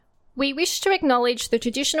We wish to acknowledge the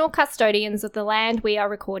traditional custodians of the land we are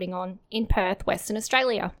recording on in Perth, Western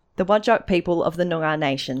Australia. The Whadjuk people of the Noongar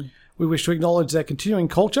Nation. We wish to acknowledge their continuing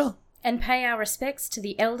culture. And pay our respects to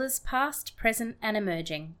the elders past, present and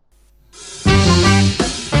emerging.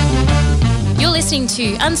 You're listening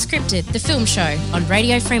to Unscripted, the film show on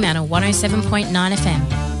Radio Fremantle 107.9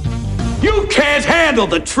 FM. You can't handle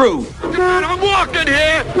the truth. God, I'm walking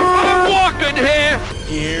here.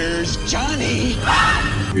 Here's Johnny.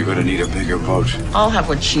 You're gonna need a bigger boat. I'll have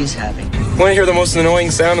what she's having. Want to hear the most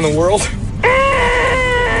annoying sound in the world?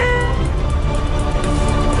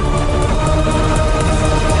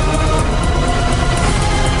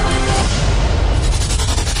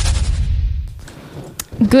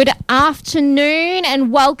 Good afternoon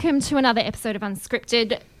and welcome to another episode of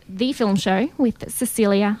Unscripted, the film show with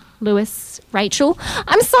Cecilia, Lewis, Rachel.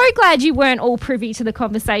 I'm so glad you weren't all privy to the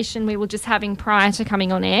conversation we were just having prior to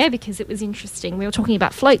coming on air because it was interesting. We were talking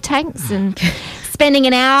about float tanks and spending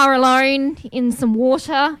an hour alone in some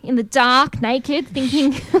water in the dark, naked,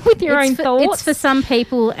 thinking with your own thoughts. It's for some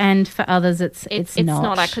people and for others it's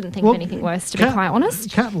not. I couldn't think of anything worse, to be quite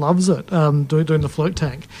honest. Kat loves it, doing the float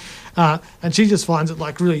tank. And she just finds it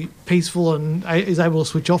like really peaceful and is able to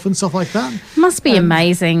switch off and stuff like that. Must be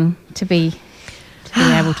amazing to be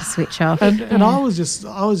able to switch off. And I was just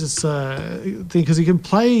thinking, because you can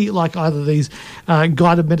play like either these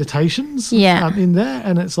guided meditations in there,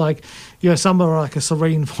 and it's like, some are like a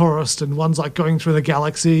serene forest and one's like going through the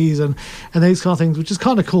galaxies and these kind of things, which is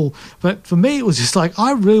kind of cool. But for me, it was just like,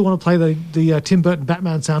 I really want to play the Tim Burton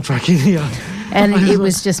Batman soundtrack in here. And it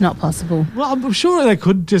was just not possible. Well, I'm sure they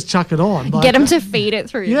could just chuck it on. Like, get them to feed it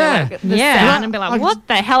through the sound and be like, what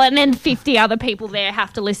the hell? And then 50 other people there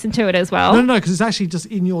have to listen to it as well. No, because it's actually just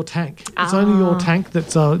in your tank. It's only your tank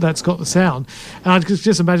that's got the sound. And I could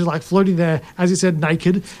just imagine like floating there, as you said,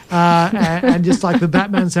 naked, and just like the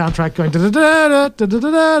Batman soundtrack going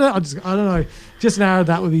da-da-da-da-da-da-da-da. I don't know. Just an hour of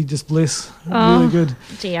that would be just bliss. Really good.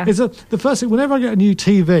 Dear. It's the first thing, whenever I get a new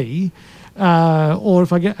TV, or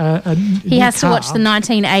if I get a he has to watch the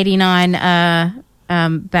 1989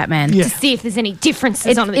 Batman to see if there's any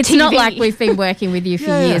differences on the TV. It's not like we've been working with you for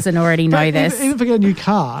years and already know this. Even if I get a new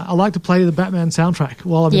car, I like to play the Batman soundtrack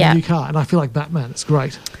while I'm in a new car, and I feel like Batman. It's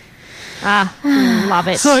great. Love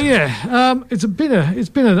it. So it's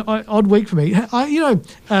been an odd week for me.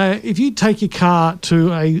 If you take your car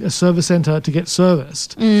to a service centre to get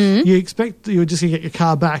serviced, you expect you're just going to get your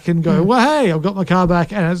car back and go, well, hey, I've got my car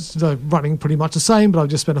back, and it's running pretty much the same, but I've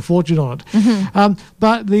just spent a fortune on it.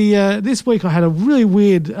 But this week I had a really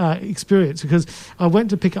weird experience because I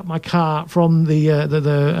went to pick up my car from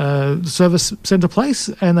the service centre place,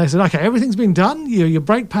 and they said, okay, everything's been done. Your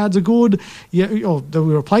brake pads are good. We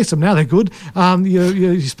replaced them now. They're good.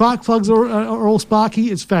 Your spark plugs are all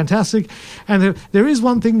sparky. It's fantastic. And there is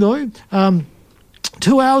one thing though.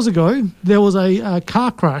 2 hours ago, there was a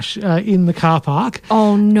car crash in the car park.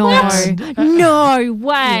 Oh, no. No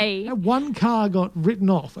way. Yeah, one car got written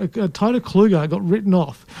off. A Toyota Kluger got written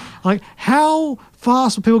off. Like, how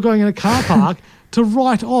fast were people going in a car park to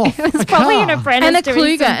write off it was a probably car? an apprentice and a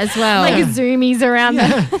Kluger as well. Like zoomies around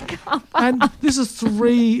the car park. And this is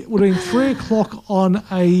 3 o'clock on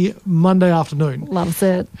a Monday afternoon. Loves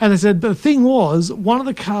it. And they said, but the thing was, one of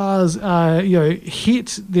the cars,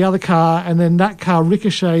 hit the other car, and then that car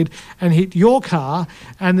ricocheted and hit your car,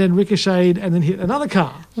 and then ricocheted and then hit another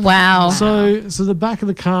car. Wow. So the back of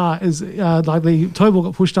the car is like the toe ball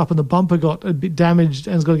got pushed up and the bumper got a bit damaged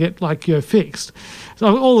and it's got to get fixed.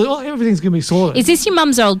 So everything's going to be sorted. Is this your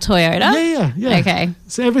mum's old Toyota? Yeah. Okay.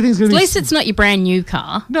 So everything's going to be... At least it's not your brand new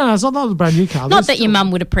car. No, it's not a brand new car. Not that your mum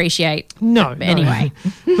would appreciate. No. Anyway.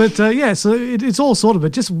 But so it's all sorted,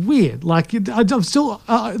 but just weird. Like, I'm still...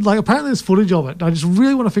 apparently there's footage of it. I just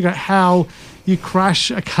really want to figure out how you crash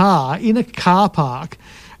a car in a car park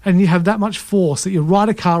and you have that much force that you ride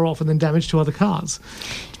a car off and then damage 2 other cars.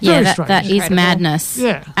 Very strange. That is madness.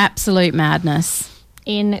 Yeah. Absolute madness.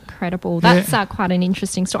 Incredible. That's quite an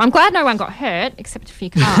interesting story. I'm glad no one got hurt except a few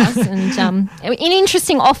cars. And an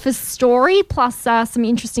interesting office story plus some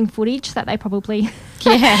interesting footage that they probably...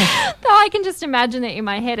 Yeah. I can just imagine that in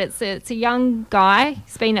my head. It's a young guy.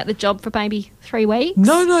 He's been at the job for maybe 3 weeks.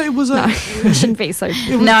 No, it was a... it shouldn't be so...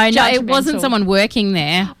 it wasn't someone working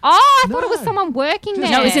there. Oh, I thought it was someone working there.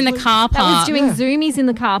 No, it was in the car park. That was doing zoomies in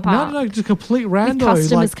the car park. No, just a complete rando. With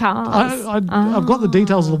customers' cars. I've got the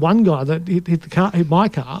details of the one guy that hit my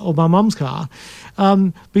car or my mum's car.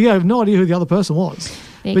 But I have no idea who the other person was.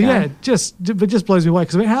 There But you go. yeah, just blows me away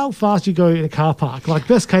because how fast you go in a car park? Like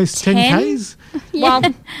best case 10Ks. Well,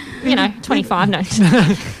 25, no.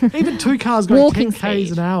 Even two cars going Walking 10Ks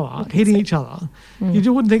speed. an hour, hitting each other. You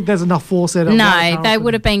just wouldn't think there's enough force there. To No, run a car they off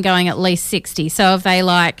would them. have been going at least 60. So have they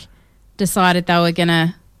decided they were going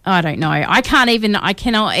to, I don't know. I cannot even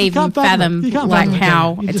can't fathom it. You can't like fathom it,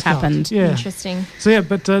 how can you? You it's just can't. happened. Yeah. Interesting. So yeah,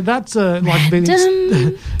 but that's like been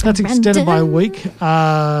that's extended by a week.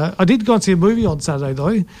 I did go and see a movie on Saturday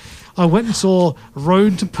though. I went and saw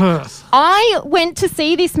Road to Perth. I went to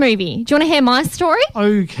see this movie. Do you want to hear my story?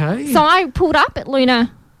 Okay. So I pulled up at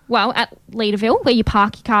at Leaderville, where you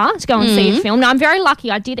park your car to go and see a film. Now, I'm very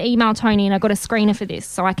lucky. I did email Tony and I got a screener for this,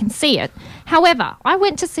 so I can see it. However, I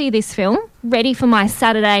went to see this film, ready for my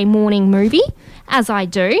Saturday morning movie, as I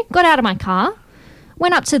do. Got out of my car,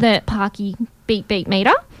 went up to the parky beep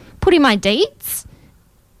meter, put in my deets,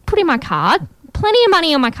 put in my card, plenty of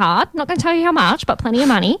money on my card. Not going to tell you how much, but plenty of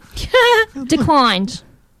money. Declined.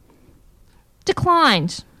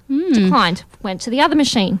 Declined. Went to the other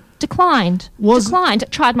machine. Declined.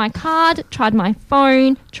 Tried my card, tried my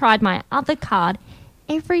phone, tried my other card.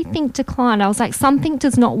 Everything declined. I was like, something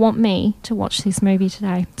does not want me to watch this movie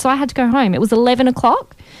today. So I had to go home. It was 11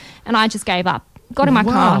 o'clock and I just gave up. Got in my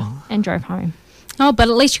car and drove home. Oh, but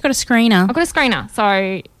at least you got a screener. I've got a screener, so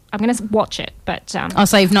I'm going to watch it. But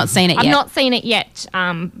so you've not seen it yet? I've not seen it yet,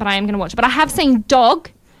 but I am going to watch it. But I have seen Dog,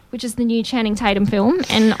 which is the new Channing Tatum film,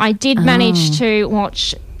 and I did manage to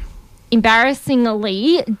watch,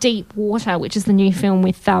 embarrassingly, Deep Water, which is the new film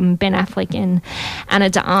with Ben Affleck and Ana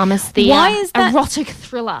de Armas, the Why is that? erotic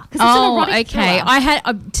thriller. 'Cause it's an erotic okay.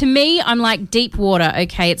 thriller. To me, I'm like Deep Water.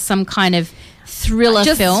 Okay, it's some kind of thriller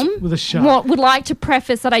film. with a shark. Would like to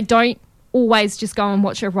preface that I don't always just go and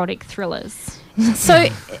watch erotic thrillers. So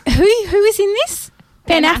who is in this?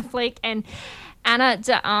 Ben Affleck and Ana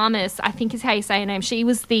de Armas, I think is how you say her name. She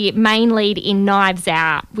was the main lead in Knives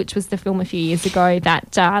Out, which was the film a few years ago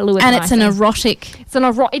that Lewis And I it's an think. erotic.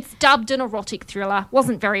 It's dubbed an erotic thriller.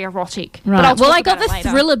 Wasn't very erotic. Right. But I'll Well, talk I got about the it later.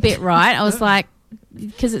 thriller bit right. I was like,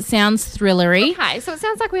 because it sounds thrillery. Okay, so it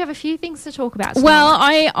sounds like we have a few things to talk about. Well,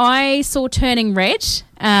 tonight. I saw Turning Red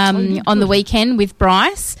on the weekend with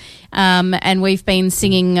Bryce, and we've been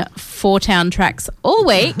singing Four Town tracks all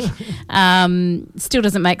week. Still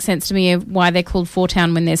doesn't make sense to me why they're called Four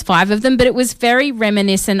Town when there's 5 of them, but it was very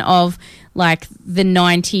reminiscent of like the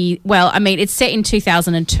 90s. Well, I mean, it's set in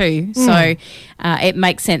 2002, so it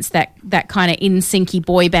makes sense that that kind of in-syncy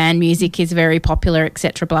boy band music is very popular,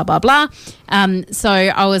 etc., blah, blah, blah. So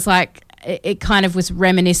I was like, it kind of was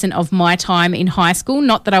reminiscent of my time in high school.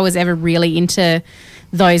 Not that I was ever really into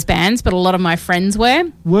those bands, but a lot of my friends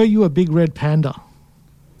were. Were you a big red panda?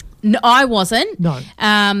 No, I wasn't. No.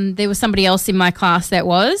 There was somebody else in my class that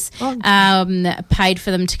was. Paid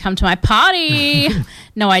for them to come to my party.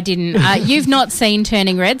 No, I didn't. You've not seen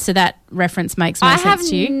Turning Red, so that reference makes no I sense have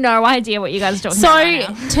to you. no idea what you guys are talking about right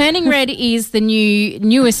now. Turning Red is the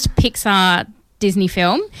newest Pixar Disney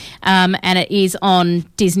film, and it is on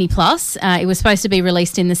Disney Plus. It was supposed to be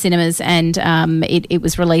released in the cinemas, and it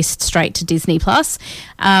was released straight to Disney Plus.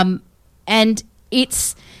 And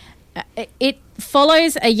it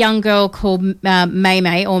follows a young girl called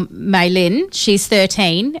May or Maylin. She's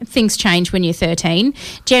 13. Things change when you're 13.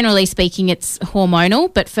 Generally speaking, it's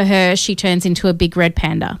hormonal, but for her, she turns into a big red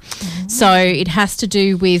panda. So it has to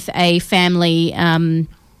do with a family, I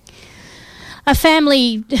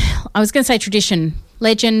was going to say tradition,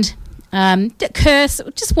 legend, curse,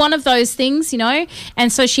 just one of those things, you know.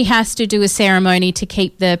 And so she has to do a ceremony to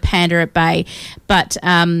keep the panda at bay. But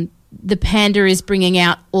the panda is bringing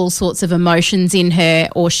out all sorts of emotions in her,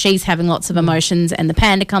 or she's having lots of emotions and the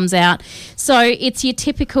panda comes out. So it's your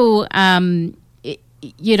typical,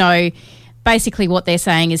 you know, basically what they're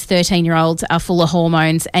saying is 13-year-olds are full of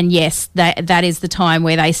hormones, and yes, that is the time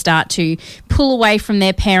where they start to pull away from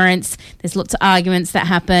their parents. There's lots of arguments that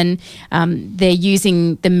happen. They're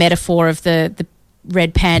using the metaphor of the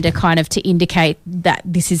red panda kind of to indicate that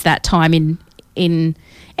this is that time in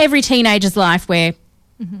every teenager's life where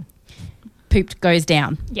poop goes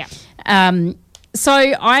down. Yeah. So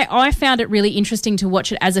I found it really interesting to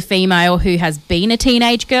watch it as a female who has been a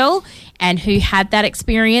teenage girl and who had that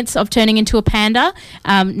experience of turning into a panda.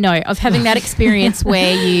 Of having that experience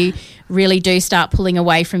where you really do start pulling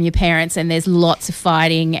away from your parents and there's lots of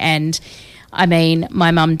fighting. And I mean,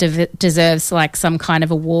 my mum deserves like some kind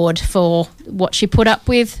of award for what she put up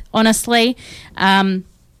with, honestly.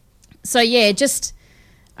 So yeah, just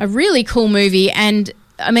a really cool movie. And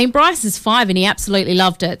I mean, Bryce is 5 and he absolutely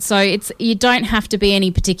loved it. So you don't have to be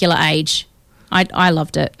any particular age. I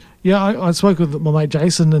loved it. Yeah, I spoke with my mate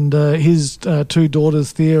Jason and his two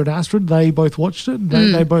daughters, Thea and Astrid. They both watched it.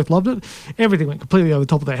 They both loved it. Everything went completely over the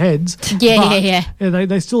top of their heads. Yeah.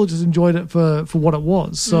 They still just enjoyed it for what it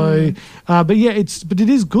was. So, but it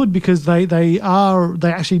is good because they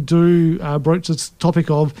actually do broach this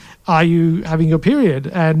topic of, are you having your period?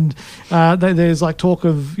 And there's like talk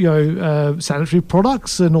of sanitary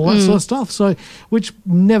products and all that sort of stuff. So, which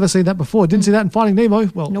never seen that before. Didn't see that in Finding Nemo.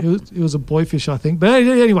 Well, Nope. it was a boyfish, I think. But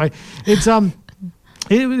anyway, it's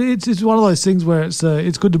it's one of those things where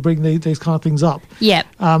it's good to bring these kind of things up. Yep.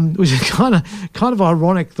 Which is kind of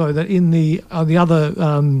ironic though that on the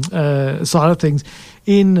other side of things,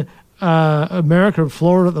 in America and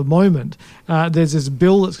Florida at the moment, there's this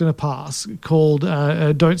bill that's going to pass called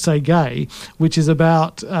Don't Say Gay, which is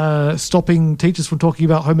about stopping teachers from talking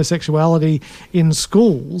about homosexuality in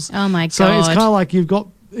schools. Oh my God. So it's kind of like you've got.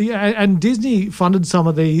 Yeah, and Disney funded some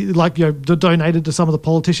of donated to some of the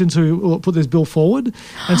politicians who put this bill forward,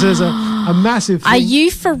 and so there's a massive thing. Are you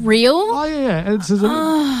for real? Oh yeah, and so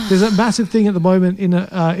there's a massive thing at the moment in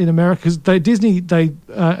America because Disney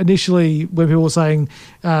initially, when people were saying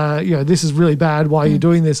this is really bad, why are you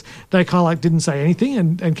doing this, they kind of like didn't say anything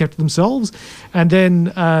and kept to themselves, and then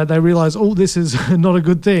they realized, oh, this is not a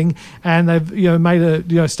good thing, and they've made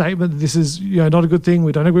a statement that this is not a good thing,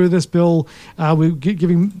 we don't agree with this bill, we're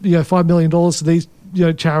giving $5 million to these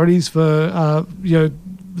charities for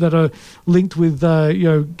that are linked with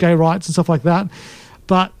gay rights and stuff like that.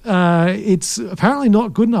 But it's apparently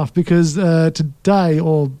not good enough because today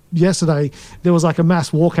or yesterday there was like a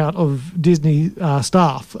mass walkout of Disney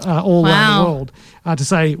staff all around the world to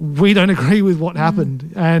say we don't agree with what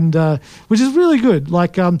happened, and which is really good.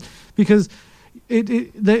 Like because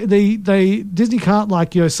Disney can't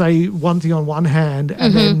say one thing on one hand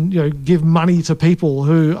and then give money to people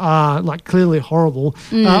who are like clearly horrible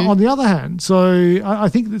on the other hand. So I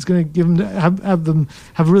think it's going to give them have them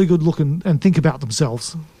have a really good look and think about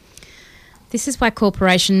themselves. This is why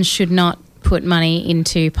corporations should not put money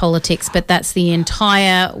into politics, but that's the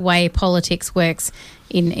entire way politics works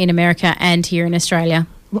in America and here in Australia.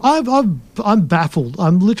 I'm baffled.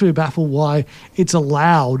 I'm literally baffled why it's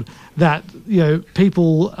allowed that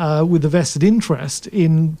people with a vested interest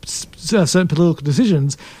in certain political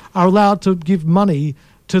decisions are allowed to give money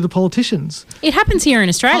to the politicians. It happens here in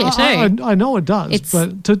Australia too. I know it does,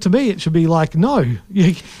 but to me it should be like no.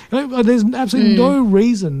 There's absolutely no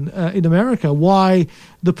reason in America why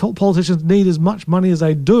the politicians need as much money as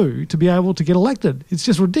they do to be able to get elected. It's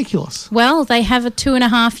just ridiculous. Well, they have a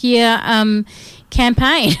 2.5 year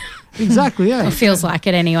campaign. Exactly, yeah. It feels like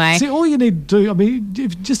it anyway. See, all you need to do, I mean,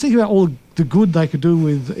 just think about all the good they could do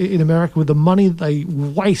in America with the money that they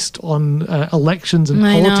waste on elections and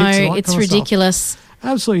politics. I know, and all that it's kind of ridiculous. Stuff.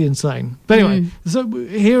 Absolutely insane. But anyway, so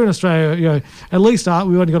here in Australia, at least we've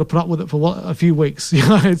only got to put up with it for a few weeks.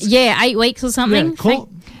 8 weeks or something. Yeah, Thank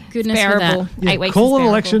goodness for that. 8 weeks. Call is an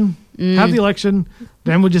election, have the election,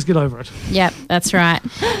 then we'll just get over it. Yep, that's right.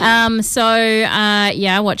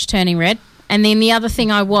 I watched Turning Red. And then the other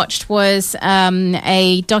thing I watched was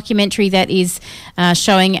a documentary that is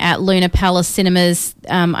showing at Luna Palace Cinemas.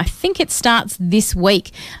 I think it starts this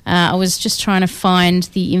week. I was just trying to find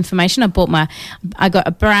the information. I got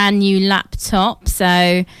a brand new laptop,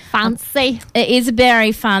 so fancy. It is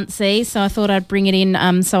very fancy. So I thought I'd bring it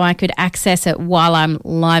in so I could access it while I'm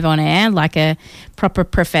live on air, like a proper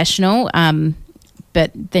professional.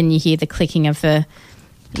 But then you hear the clicking of the,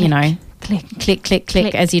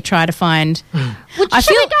 click as you try to find. Should we go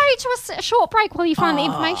to a short break while you find the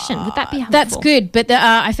information? Would that be helpful? That's good, but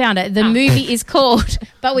I found it. The movie is called,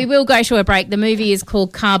 but we will go to a break. The movie is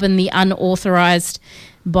called Carbon, the Unauthorized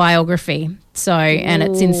Biography. So, and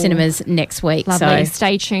it's in cinemas next week. Lovely. So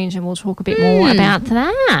stay tuned and we'll talk a bit more about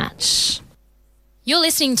that. You're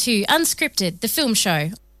listening to Unscripted, the film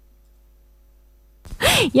show.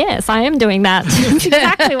 Yes, I am doing that. That's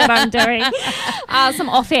exactly what I'm doing. Some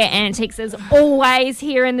off-air antics as always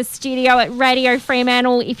here in the studio at Radio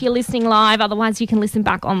Fremantle if you're listening live. Otherwise, you can listen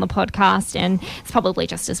back on the podcast and it's probably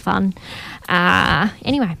just as fun.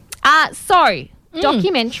 Anyway,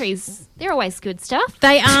 documentaries, they're always good stuff.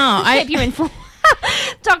 they are. Keep you informed.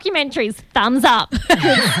 Documentaries, thumbs up.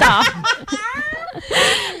 Good stuff.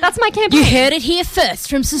 That's my campaign. You heard it here first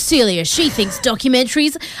from Cecilia. She thinks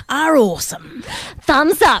documentaries are awesome.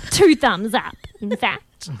 Thumbs up. 2 thumbs up, in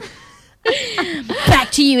fact.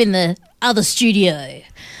 Back to you in the other studio.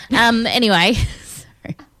 Anyway.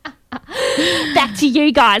 Sorry. Back to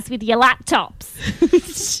you guys with your laptops.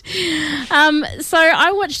 So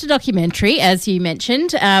I watched a documentary, as you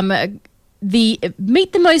mentioned.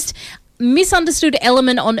 Meet the most misunderstood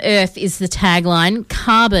element on Earth is the tagline.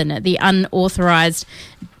 Carbon, the unauthorized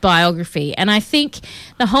biography. And I think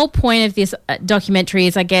the whole point of this documentary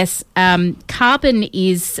is, I guess, carbon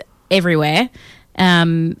is everywhere,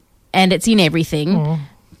 and it's in everything.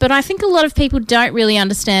 But I think a lot of people don't really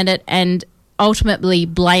understand it and ultimately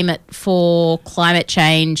blame it for climate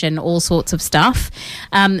change and all sorts of stuff.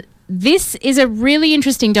 This is a really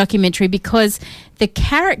interesting documentary because the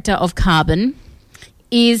character of Carbon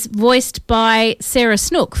is voiced by Sarah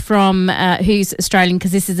Snook from who's Australian,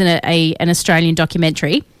 because this is an Australian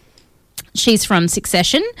documentary. She's from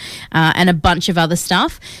Succession and a bunch of other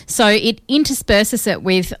stuff. So it intersperses it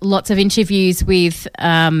with lots of interviews with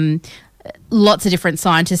lots of different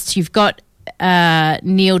scientists. You've got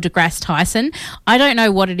Neil deGrasse Tyson. I don't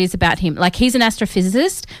know what it is about him. Like, he's an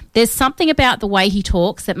astrophysicist. There's something about the way he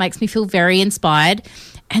talks that makes me feel very inspired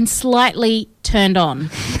and slightly turned on.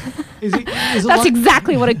 That's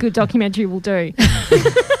exactly what a good documentary will do.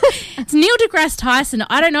 It's Neil deGrasse Tyson.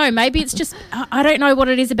 I don't know. Maybe it's just, I don't know what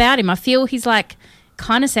it is about him. I feel he's like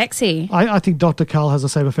kind of sexy. I think Dr. Carl has the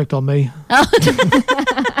same effect on me.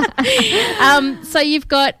 So you've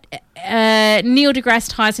got Neil deGrasse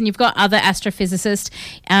Tyson. You've got other astrophysicists.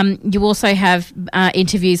 You also have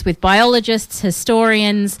interviews with biologists,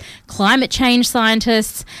 historians, climate change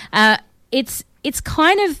scientists. It's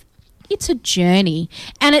kind of, it's a journey,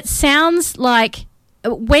 and it sounds like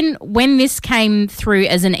when this came through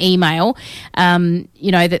as an email,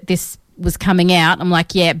 that this was coming out, I'm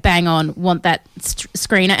like, yeah, bang on, want that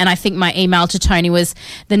screener. And I think my email to Tony was,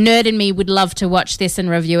 the nerd in me would love to watch this and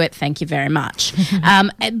review it. Thank you very much.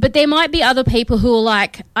 But there might be other people who are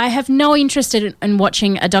like, I have no interest in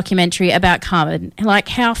watching a documentary about carbon. Like,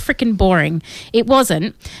 how freaking boring. It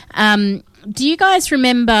wasn't. Do you guys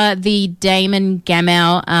remember the Damon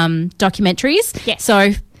Gamow documentaries? Yes.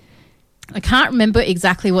 So I can't remember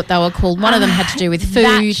exactly what they were called. One of them had to do with food.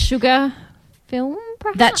 That sugar film,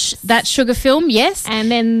 perhaps? That sugar film, yes. And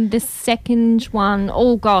then the second one,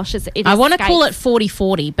 oh gosh, I want to call it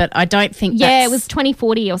 40/40, but I don't think that's... Yeah, it was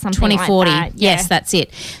 2040 or something 2040, like that. yes, that's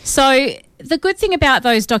it. So the good thing about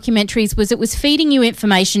those documentaries was it was feeding you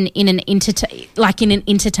information in an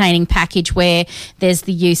entertaining package where there's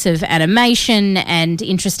the use of animation and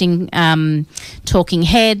interesting talking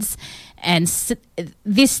heads. And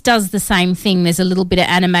this does the same thing. There's a little bit of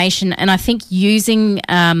animation, and I think using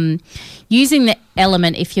the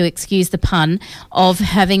element, if you excuse the pun, of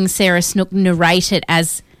having Sarah Snook narrate it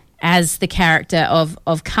as the character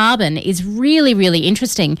of Carbon is really, really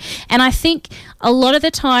interesting. And I think a lot of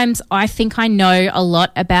the times I think I know a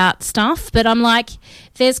lot about stuff, but I'm like,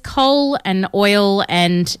 there's coal and oil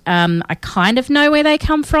and I kind of know where they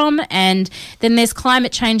come from, and then there's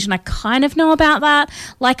climate change and I kind of know about that.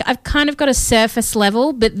 Like, I've kind of got a surface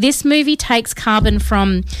level, but this movie takes Carbon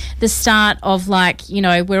from the start of, like,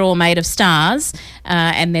 we're all made of stars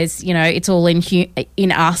and there's, it's all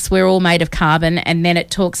in us, we're all made of carbon, and then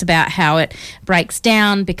it talks about how it breaks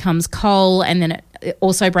down, becomes coal, and then it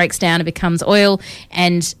also breaks down and becomes oil,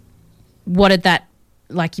 and what did that,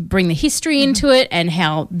 like, you bring the history into it and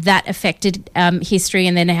how that affected history,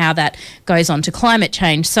 and then how that goes on to climate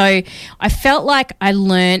change. So I felt like I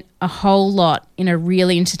learnt a whole lot in a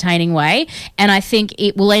really entertaining way, and I think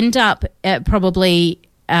it will end up probably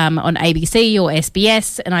on ABC or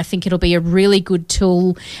SBS, and I think it'll be a really good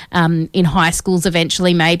tool in high schools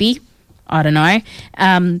eventually, maybe. I don't know.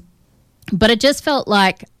 But it just felt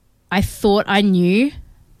like I thought I knew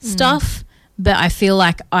stuff, but I feel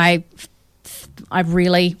like I've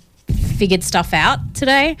really figured stuff out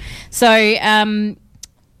today. So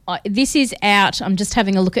this is out. I'm just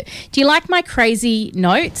having a look at... Do you like my crazy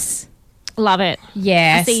notes? Love it.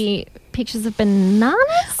 Yes. I see pictures of bananas.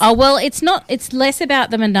 Oh, well, it's less about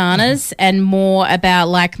the bananas and more about,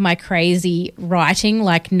 like, my crazy writing,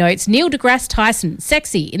 like notes. Neil deGrasse Tyson,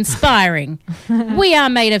 sexy, inspiring. We are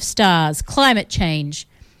made of stars, climate change,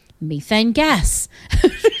 methane gas.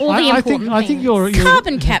 All the important I think things. your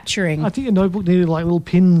Carbon capturing. I think your notebook needed like little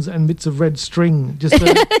pins and bits of red string just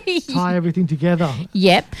to tie everything together.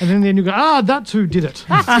 Yep. And then you go, that's who did it.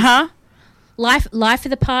 Uh-huh. Life of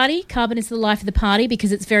the party. Carbon is the life of the party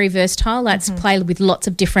because it's very versatile. Let's play with lots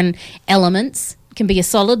of different elements. It can be a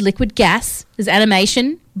solid, liquid, gas. There's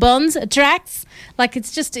animation, bonds, attracts. Like,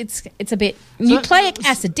 it's a bit nucleic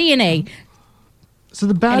acid, DNA. So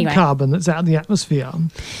the bad carbon that's out in the atmosphere,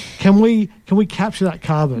 can we capture that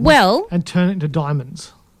carbon and turn it into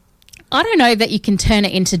diamonds? I don't know that you can turn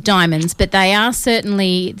it into diamonds, but there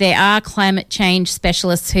are climate change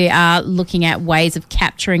specialists who are looking at ways of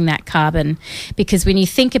capturing that carbon, because when you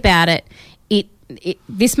think about it,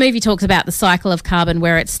 this movie talks about the cycle of carbon,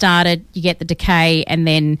 where it started, you get the decay, and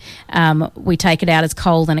then we take it out as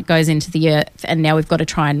coal, and it goes into the earth, and now we've got to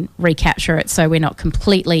try and recapture it so we're not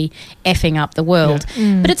completely effing up the world.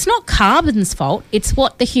 But it's not carbon's fault. It's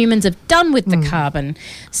what the humans have done with the carbon.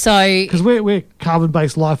 So Because we're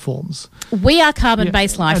carbon-based life forms. we are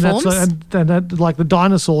carbon-based life and forms. That, like the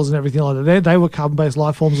dinosaurs and everything like that, they were carbon-based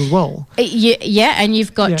life forms as well. Yeah, and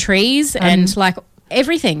you've got Yeah. trees and like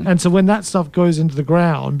everything. And so when that stuff goes into the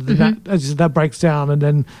ground, then that, as you said, that breaks down and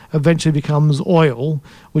then eventually becomes oil,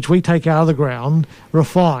 which we take out of the ground,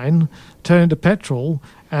 refine, turn into petrol,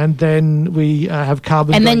 and then we have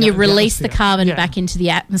carbon. And then going you out in release the atmosphere. carbon Yeah. back into the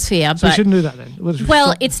atmosphere. So we But shouldn't do that then.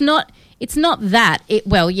 well, it's not that.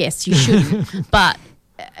 Well, yes, you shouldn't, but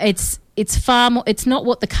it's far more. It's not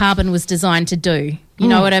what the carbon was designed to do. You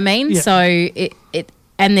know what I mean? Yeah. So it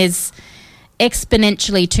and there's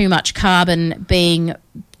exponentially too much carbon being,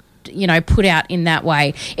 put out in that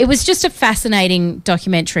way. It was just a fascinating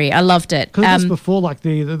documentary. I loved it. Because this before, like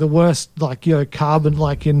the worst, like carbon,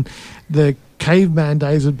 like in the caveman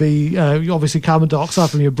days, would be obviously carbon dioxide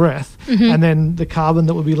from your breath, and then the carbon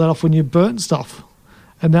that would be let off when you burnt stuff,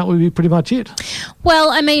 and that would be pretty much it.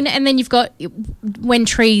 Well, I mean, and then you've got when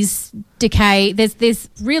trees decay. There's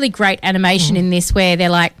really great animation in this where they're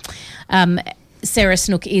like, Sarah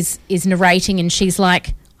Snook is narrating, and she's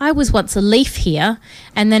like, I was once a leaf here,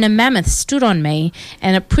 and then a mammoth stood on me,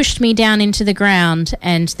 and it pushed me down into the ground,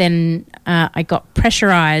 and then I got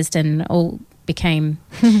pressurized and all became,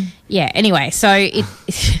 Anyway, so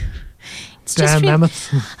it's just Damn really, mammoths.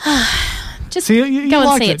 just So you go and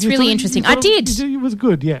liked see it. it. It's You really thought- interesting. you I thought did. It was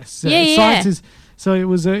good. Yes. Yeah. Science is. So it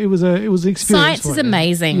was an experience. Science for is you.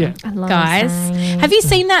 amazing, Yeah. I love guys. science. Have you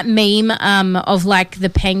seen that meme of like the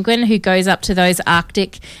penguin who goes up to those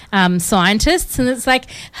Arctic scientists and it's like,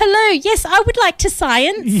 "Hello, yes, I would like to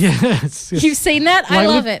science." Yes. You've seen that? I Like,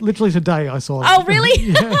 love it. Literally today, I saw it. Oh,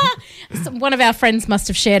 really? So one of our friends must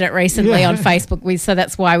have shared it recently on Facebook, so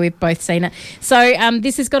that's why we've both seen it. So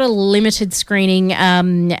this has got a limited screening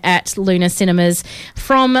at Luna Cinemas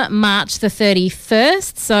from March the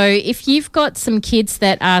 31st. So if you've got some kids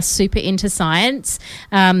that are super into science,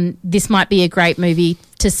 this might be a great movie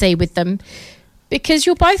to see with them because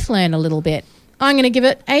you'll both learn a little bit. I'm going to give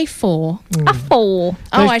it a 4. A 4.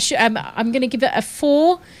 Oh, I'm going to give it a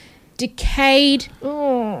 4. Decayed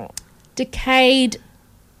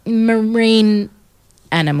marine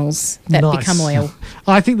animals that Nice. become oil.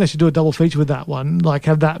 I think they should do a double feature with that one. Like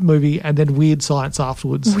have that movie and then weird science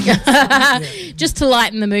afterwards. Just to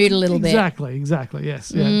lighten the mood a little Exactly.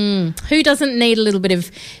 Yes. Yeah. bit. Who doesn't need a little bit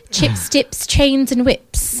of chips, dips, chains and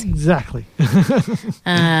whips? Exactly.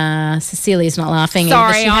 Cecilia's not laughing.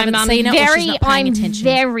 Sorry, either. She I'm haven't seen it or she's very, not paying I'm attention.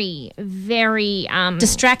 very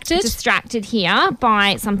Distracted? here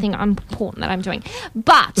by something important that I'm doing.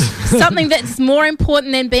 But Something that's more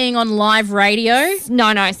important than being on live radio.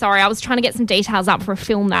 no, sorry, I was trying to get some details up for a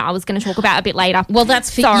film that I was going to talk about a bit later. Well,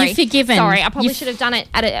 that's sorry, you're forgiven. Sorry, I probably You've- should have done it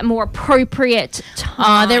at a more appropriate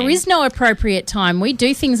time. There is no appropriate time. We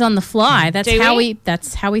do things on the fly. That's Do how we?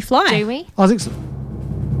 That's how we fly. Do we? I think so.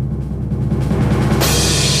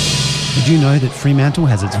 Did you know that Fremantle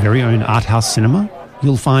has its very own art house cinema?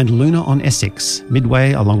 You'll find Luna on Essex,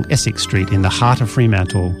 midway along Essex Street in the heart of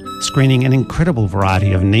Fremantle, screening an incredible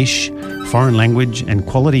variety of niche, foreign language and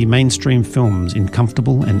quality mainstream films in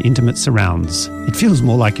comfortable and intimate surrounds. It feels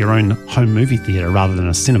more like your own home movie theatre rather than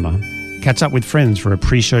a cinema. Catch up with friends for a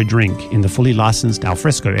pre-show drink in the fully licensed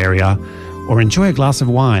alfresco area, or enjoy a glass of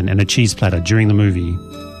wine and a cheese platter during the movie.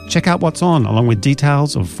 Check out what's on, along with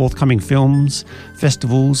details of forthcoming films,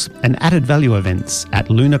 festivals, and added value events at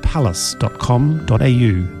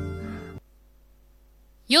lunapalace.com.au.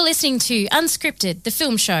 You're listening to Unscripted, the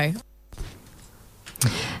film show.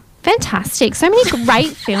 Fantastic. So many great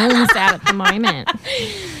films out at the moment.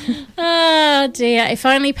 Oh dear! If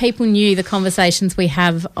only people knew the conversations we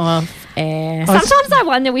have off air. Sometimes I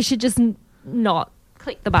wonder we should just not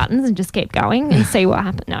click the buttons and just keep going and see what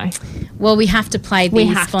happens. No, Well, we have to play We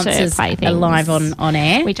these have to sponsors play things. live on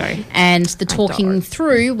air. We do. And the talking don't.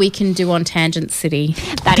 through we can do on Tangent City.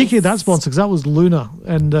 Particularly that sponsor, because that was Luna.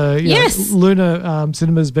 And Yes. Luna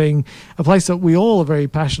Cinemas being a place that we all are very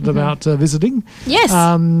passionate about visiting. Yes.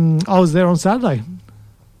 I was there on Saturday.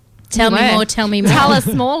 Tell me Where? more. Tell me more. Tell us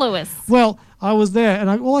more, Lewis. Well, I was there, and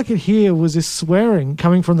all I could hear was this swearing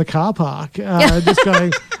coming from the car park, just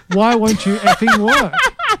going, "Why won't you effing work?"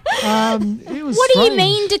 It was What do you strange.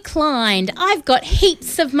 mean declined? I've got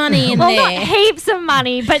heaps of money in Well, there. not heaps of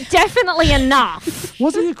money, but definitely enough.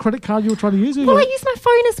 Was it your credit card you were trying to use? Well, I use my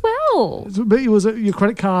phone as well. But it was your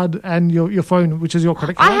credit card and your phone, which is your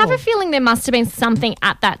credit card? I have a feeling there must have been something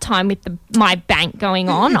at that time with my bank going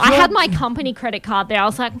on. I had my company credit card there. I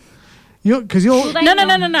was like, Because you're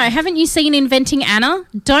No. Haven't you seen Inventing Anna?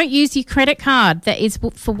 Don't use your credit card. That is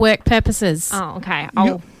for work purposes. oh, okay.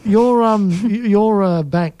 your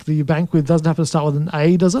bank that you bank with doesn't have to start with an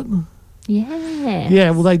A, does it? Yeah.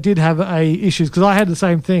 Yeah, well, they did have A issues because I had the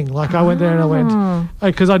same thing. Like, I went there and I went,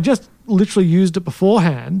 because I just literally used it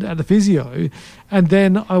beforehand at the physio, and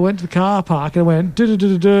then I went to the car park and I went,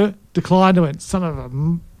 declined. I went, son of a.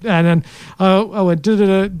 And then I went,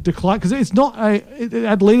 decline, because it's not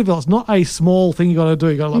at Leaderville, it's not a small thing you got to do.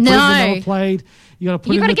 You got to put in the number plate. You got to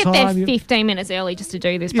put in the You've got time. to get there 15 minutes early just to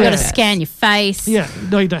do this. You've got to process. scan your face. Yeah,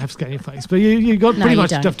 no, you don't have to scan your face, but you got No, pretty you much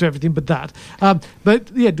don't. have to do everything but that. But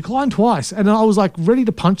yeah, declined twice, and I was like ready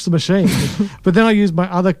to punch the machine, but then I used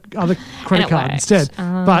my other credit it card worked. instead.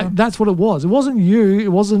 But that's what it was. It wasn't you.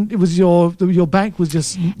 It wasn't. It was your bank was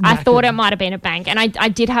just. I thought knackered. it might have been a bank, and I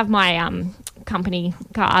did have my company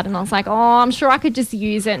card, and I was like, oh, I'm sure I could just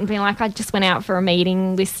use it and be like, I just went out for a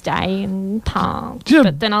meeting this day and parked. Yeah.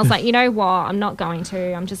 But then I was like, you know what? I'm not going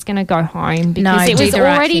to. I'm just going to go home because No, it do was the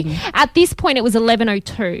right already thing. at this point. It was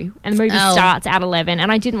 11:02, and the movie Oh. starts at 11,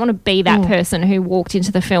 and I didn't want to be that person who walked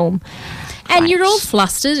into the film. And you're all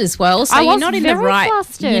flustered as well, so I you're was not in the very right.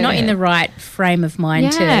 flustered. You're not in the right frame of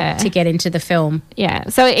mind Yeah. to get into the film. Yeah,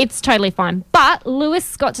 so it's totally fine. But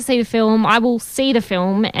Lewis got to see the film. I will see the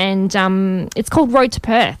film, and it's called Road to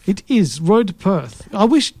Perth. It is Road to Perth. I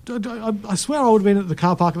wish. I swear I would have been at the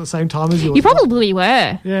car park at the same time as you. You probably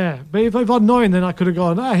were. Yeah, but if I'd known, then I could have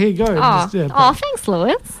gone. Oh, here you go. Oh, Just, yeah, thanks,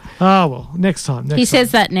 Lewis. well, next time. He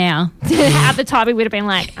says that now. At the time, he would have been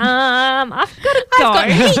like, I've got to go. I've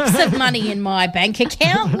got heaps of money in my bank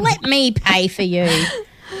account. Let me pay for you.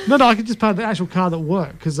 No, I could just pay the actual car that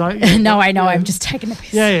worked because I. No, I know. I'm just taking the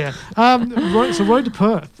piss. Yeah. So Road to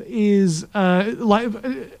Perth is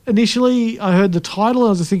initially I heard the title and I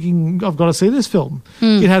was just thinking I've got to see this film.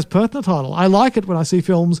 It has Perth in the title. I like it when I see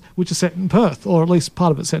films which are set in Perth, or at least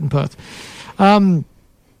part of it set in Perth. And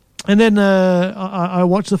then I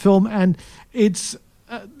watched the film and it's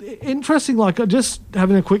interesting. Like just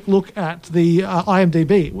having a quick look at the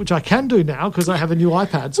IMDb, which I can do now because I have a new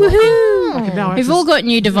iPad. So I can now We've all got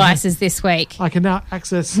new devices this week. I can now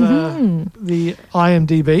access the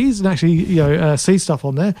IMDb's and actually, see stuff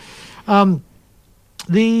on there.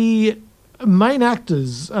 The main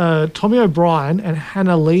actors, Tommy O'Brien and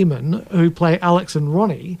Hannah Lehman, who play Alex and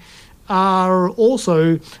Ronnie, are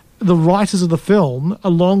also the writers of the film,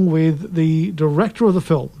 along with the director of the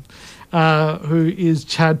film, who is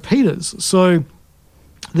Chad Peters. So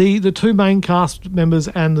the two main cast members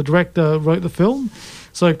and the director wrote the film.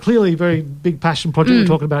 So clearly a very big passion project we're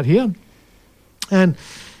talking about here. And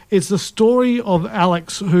it's the story of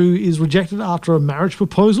Alex, who is rejected after a marriage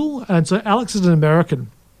proposal. And so Alex is an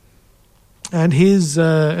American. And his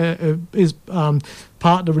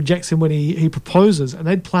partner rejects him when he proposes. And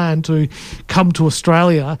they'd planned to come to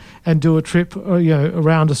Australia and do a trip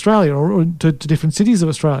around Australia or to different cities of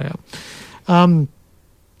Australia.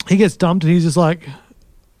 He gets dumped and he's just like,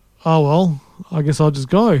 oh, well, I guess I'll just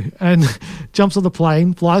go, and jumps on the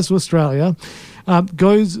plane, flies to Australia.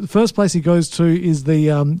 The first place he goes to is the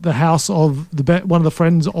house of one of the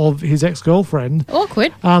friends of his ex-girlfriend.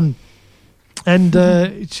 Awkward. And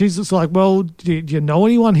she's just like, well, do you know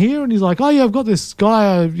anyone here? And he's like, oh yeah, I've got this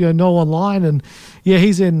guy I know online, and yeah,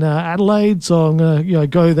 he's in Adelaide, so I'm gonna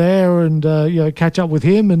go there and catch up with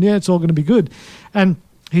him, and yeah, it's all going to be good. And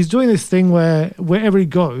he's doing this thing where wherever he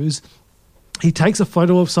goes, he takes a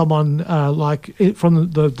photo of someone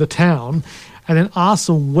from the town, and then asks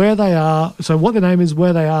them where they are, so what their name is,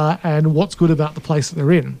 where they are, and what's good about the place that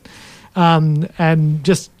they're in, and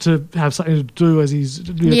just to have something to do as he's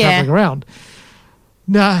traveling around.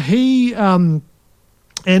 Now he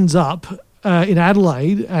ends up in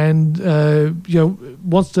Adelaide and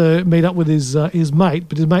wants to meet up with his mate,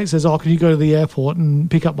 but his mate says, "Oh, can you go to the airport and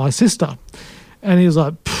pick up my sister?" And he was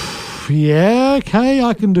like, "Yeah, okay,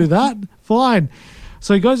 I can do that. Fine."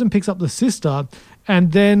 So he goes and picks up the sister,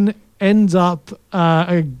 and then ends up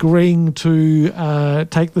agreeing to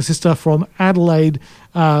take the sister from Adelaide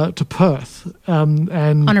to Perth, and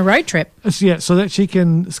On a road trip. so that she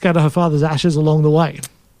can scatter her father's ashes along the way.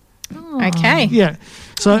 Okay. Yeah.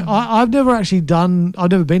 So I've never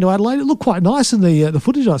been to Adelaide. It looked quite nice in the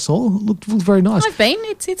footage I saw. It looked very nice. I've been.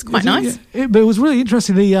 It's quite nice. But it was really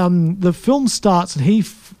interesting. The film starts and he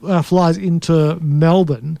flies into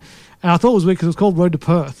Melbourne, And I thought it was weird because it was called Road to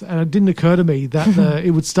Perth, and it didn't occur to me that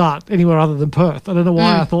it would start anywhere other than Perth. I don't know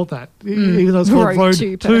why I thought that, even though it's called Road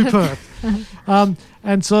to Perth.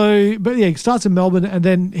 And so, but yeah, he starts in Melbourne, and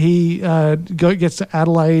then he gets to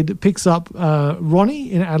Adelaide, picks up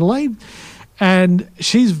Ronnie in Adelaide, and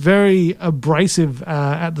she's very abrasive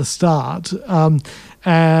at the start.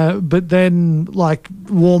 But then like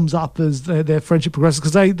warms up as their friendship progresses,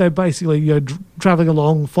 because they basically traveling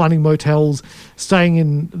along, finding motels, staying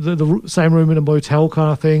in the same room in a motel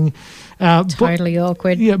kind of thing. Totally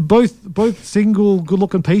awkward. Yeah, both single,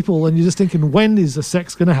 good-looking people, and you're just thinking, when is the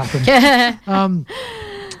sex going to happen?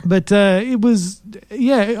 But it was,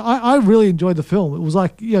 I really enjoyed the film. It was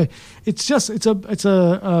like, it's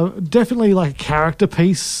a definitely like a character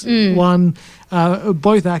piece one.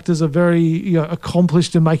 Both actors are very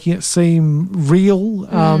accomplished in making it seem real.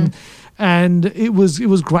 And it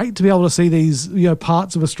was great to be able to see these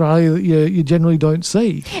parts of Australia that you generally don't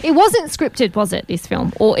see. It wasn't scripted, was it, this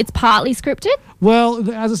film? Or it's partly scripted? Well,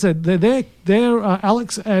 as I said, they're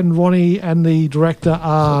Alex and Ronnie and the director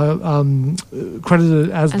are credited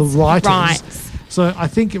as the writers. Right. So I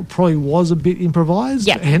think it probably was a bit improvised,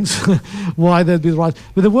 hence why there'd be the writers.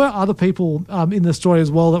 But there were other people in the story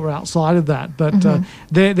as well that were outside of that, but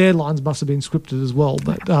their lines must have been scripted as well.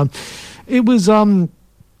 But it was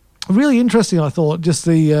really interesting, I thought, just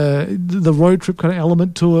the road trip kind of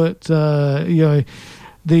element to it.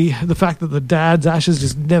 The fact that the dad's ashes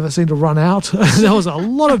just never seemed to run out. There was a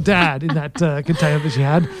lot of dad in that container that she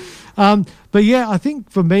had. But yeah, I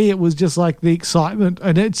think for me it was just like the excitement,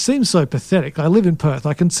 and it seems so pathetic. I live in Perth.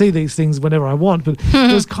 I can see these things whenever I want, but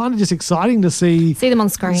it was kind of just exciting to see them on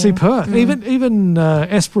screen. See Perth. Even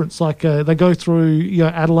Esperance, like they go through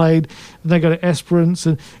Adelaide, and they go to Esperance.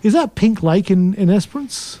 And is that Pink Lake in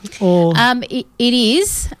Esperance? Or it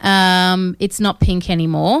is. It's not pink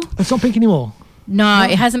anymore. It's not pink anymore. No,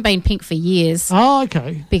 it hasn't been pink for years. Oh,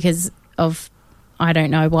 okay. Because of, I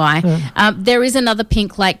don't know why. Yeah. There is another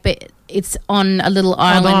Pink Lake, but it's on a little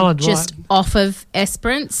island just off of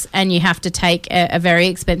Esperance, and you have to take a very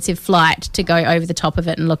expensive flight to go over the top of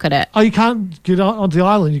it and look at it. Oh, you can't get onto the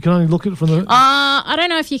island. You can only look at it from the... I don't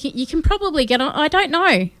know if you can. You can probably get on. I don't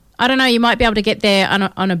know. You might be able to get there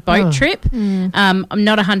on a boat trip. I'm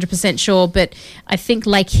not 100% sure, but I think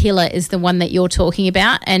Lake Hilla is the one that you're talking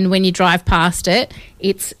about. And when you drive past it,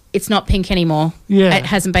 it's not pink anymore. Yeah. It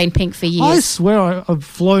hasn't been pink for years. I swear I've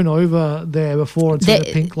flown over there before and seen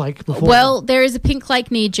a pink lake before. Well, there is a pink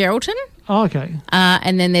lake near Geraldton. Oh, okay.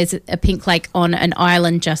 And then there's a pink lake on an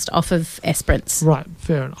island just off of Esperance. Right,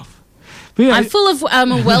 fair enough. But yeah, I'm full of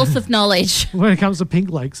a wealth of knowledge. When it comes to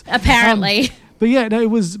pink lakes. Apparently. But yeah, no, it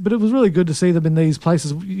was really good to see them in these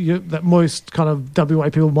places that most kind of WA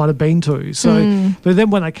people might have been to. So, but then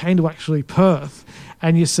when they came to actually Perth,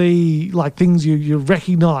 and you see like things you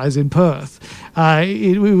recognise in Perth,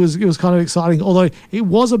 it was kind of exciting. Although it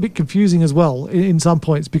was a bit confusing as well in some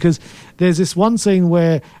points, because there's this one scene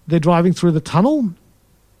where they're driving through the tunnel,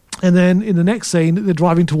 and then in the next scene they're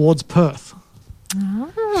driving towards Perth.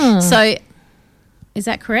 Oh. So. Is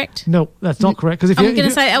that correct? No, that's not correct. Because I'm going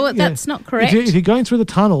to say, that's not correct. If you're going through the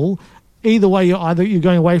tunnel, either way, you're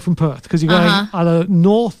going away from Perth, because you're going either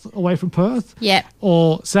north away from Perth,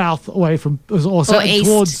 or south away from, or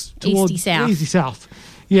east, towards easty south.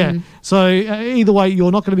 Yeah. So either way, you're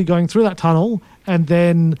not going to be going through that tunnel and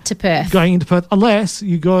then to Perth, going into Perth, unless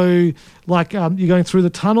you go like you're going through the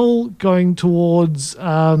tunnel, going towards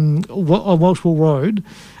Welshpool Road.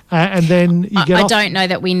 And then you get I don't know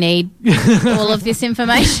that we need all of this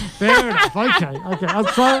information. Fair enough. Okay. I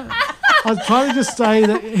was trying to just say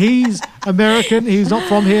that he's American. He's not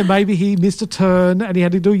from here. Maybe he missed a turn and he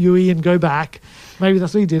had to do UE and go back. Maybe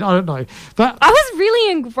that's what he did. I don't know. But I was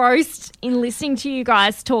really engrossed in listening to you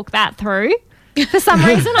guys talk that through. For some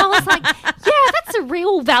reason, I was like, yeah, that's a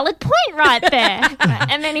real valid point right there.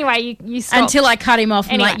 And anyway, you stopped. Until I cut him off.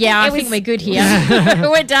 Anyway, I'm like, I think we're good here.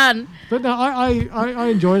 We're done. But no, I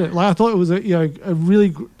enjoyed it. Like, I thought it was a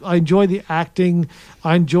really. I enjoyed the acting.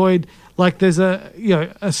 I enjoyed there's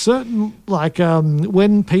a certain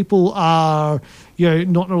when people are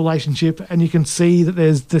not in a relationship and you can see that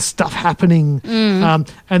there's this stuff happening,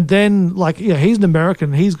 and then he's an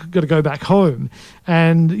American, he's got to go back home,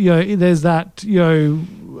 and there's that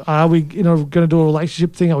are we going to do a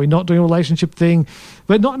relationship thing? Are we not doing a relationship thing?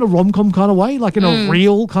 But not in a rom-com kind of way, like in a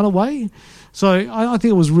real kind of way. So I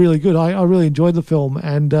think it was really good. I really enjoyed the film,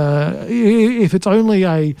 and if it's only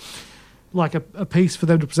a piece for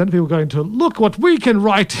them to present to people going to look what we can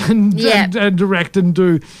write and direct and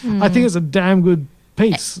do. I think it's a damn good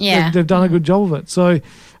piece. Yeah. They've done a good job of it. So,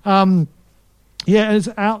 it's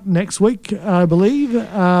out next week, I believe.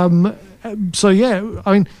 I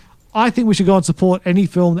mean, I think we should go and support any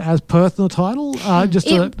film that has Perth in the title. Are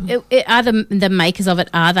the makers of it,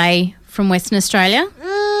 are they from Western Australia?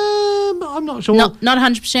 I'm not sure. Not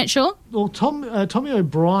 100% sure? Well, Tommy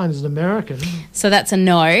O'Brien is an American. So that's a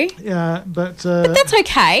no. Yeah, but that's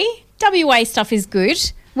okay. WA stuff is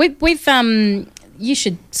good. We've you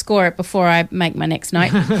should score it before I make my next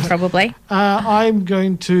note, probably. I'm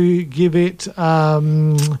going to give it 4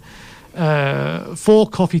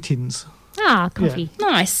 coffee tins. Ah, coffee. Yeah.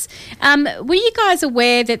 Nice. Were you guys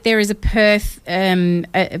aware that there is a Perth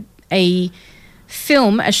a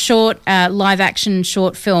film, a short live-action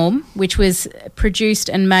short film, which was produced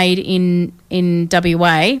and made in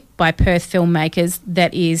WA by Perth filmmakers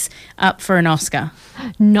that is up for an Oscar?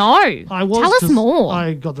 No. Tell us more.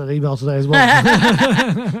 I got that email today as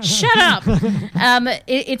well. Shut up.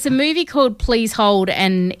 It's a movie called Please Hold,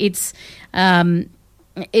 and it's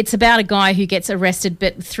about a guy who gets arrested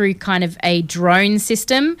but through kind of a drone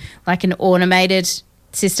system, like an automated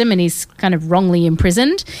system, and he's kind of wrongly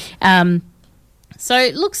imprisoned. So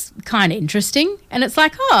it looks kind of interesting, and it's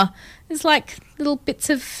like, there's like little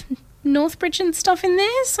bits of Northbridge and stuff in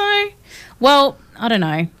there. So, well, I don't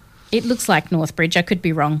know. It looks like Northbridge. I could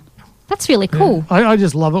be wrong. That's really cool. Yeah. I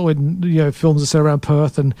just love it when films are set around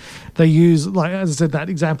Perth and they use, like as I said, that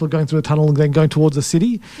example of going through a tunnel and then going towards the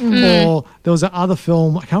city. Or there was that other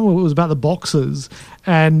film, I can't remember, it was about the boxers,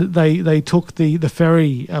 and they took the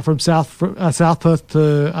ferry from South Perth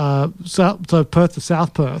to Perth to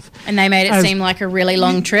South Perth, and they made it seem like a really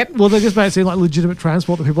long trip. Well, they just made it seem like legitimate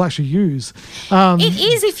transport that people actually use. It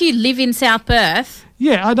is if you live in South Perth.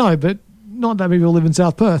 Yeah, I know, but not that many people live in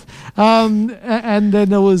South Perth. And then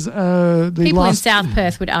there was the people in South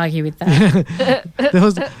Perth would argue with that. There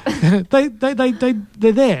was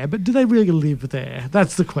they're there, but do they really live there?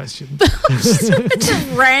 That's the question. It's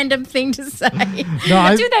a random thing to say.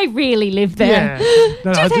 No, do they really live there? Yeah.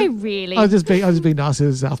 No, do they really? I was just being nice to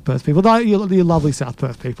the South Perth people. You're lovely South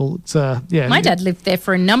Perth people. It's My dad lived there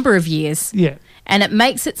for a number of years. Yeah. And it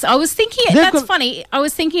makes it. I was thinking funny. I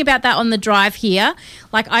was thinking about that on the drive here.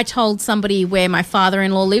 Like, I told somebody where my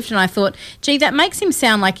father-in-law lived, and I thought, gee, that makes him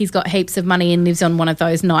sound like he's got heaps of money and lives on one of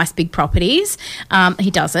those nice big properties. He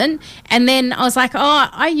doesn't. And then I was like,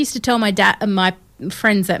 I used to tell my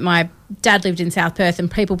friends that my dad lived in South Perth, and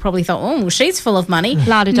people probably thought, well, she's full of money.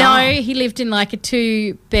 La-da-da. No, he lived in like a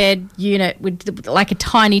 2-bed unit with like a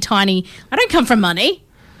tiny. I don't come from money.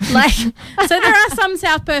 So there are some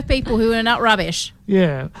South Perth people who are not rubbish.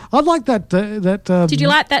 Yeah, I'd like that. Did you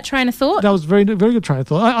like that train of thought? That was very good train of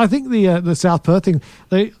thought. I think the South Perth thing,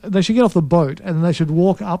 they should get off the boat and they should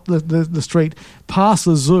walk up the street past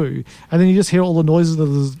the zoo, and then you just hear all the noises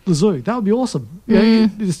of the zoo. That would be awesome. Yeah,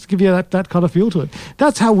 just give you that kind of feel to it.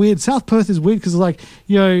 That's how weird South Perth is. Weird because like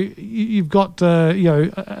you've got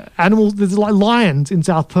animals. There's like lions in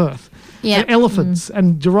South Perth. Yeah. And elephants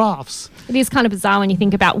and giraffes. It is kind of bizarre when you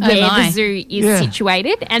think about where the zoo is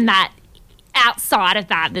situated, and that outside of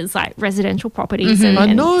that there's like residential properties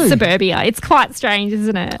and suburbia. It's quite strange,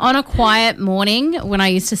 isn't it? On a quiet morning when I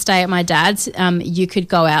used to stay at my dad's, you could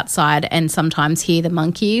go outside and sometimes hear the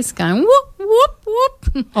monkeys going whoop, whoop,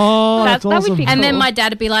 whoop. Oh, that's awesome. That would be cool. And then my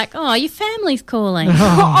dad would be like, oh, your family's calling. That's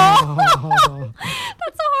a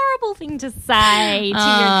horrible thing to say to your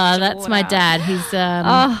daughter. That's my dad. He's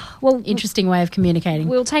interesting way of communicating.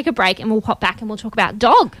 We'll take a break and we'll pop back and we'll talk about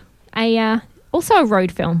Dog, also a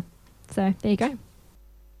road film. So there you go.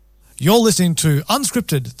 You're listening to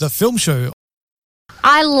Unscripted, the film show.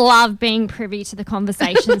 I love being privy to the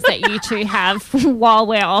conversations that you two have while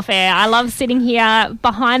we're off air. I love sitting here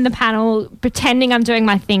behind the panel, pretending I'm doing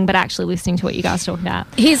my thing, but actually listening to what you guys talk about.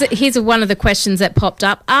 Here's one of the questions that popped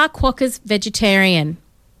up. Are quokkas vegetarian?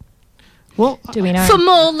 Well, do we know? For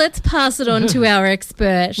more, let's pass it on to our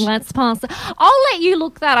expert. Let's pass it. I'll let you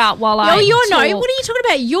look that up while I you're talk. No, what are you talking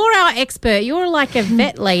about? You're our expert. You're like a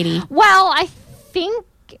vet lady. Well, I think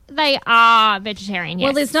they are vegetarian, yes.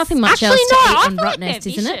 Well, there's nothing much else to eat on Rottnest,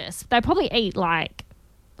 isn't it? They probably eat like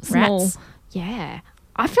small rats. Yeah.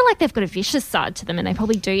 I feel like they've got a vicious side to them, and they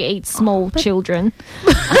probably do eat small children.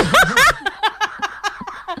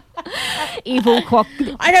 Evil quack.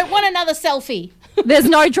 I don't want another selfie. There's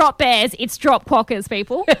no drop bears. It's drop quackers,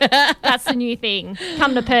 people. That's the new thing.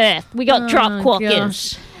 Come to Perth. We got drop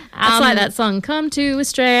quackers. It's like that song, Come to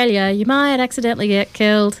Australia, you might accidentally get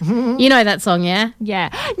killed. You know that song, yeah? Yeah.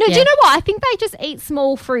 No, do you know what? I think they just eat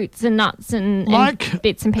small fruits and nuts and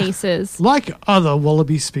bits and pieces. Like other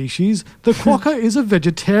wallaby species, the quokka is a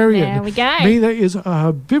vegetarian. There we go. Meaning there is a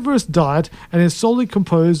herbivorous diet and is solely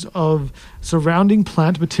composed of surrounding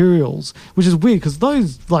plant materials, which is weird because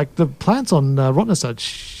those, like the plants on Rottnest are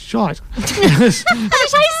shite. Have you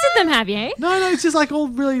tasted of them, have you? No, it's just like all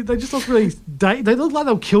really. They just look really. They look like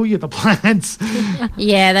they'll kill you. The plants.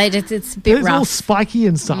 Yeah, it's a bit It's all rough. spiky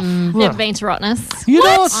and stuff. Never been to Rottnest. You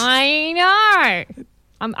know what? I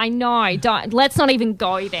know. I know. Don't, let's not even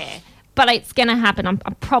go there. But it's going to happen. I'm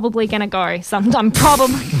probably going to go sometime.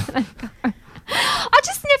 Probably going to go. I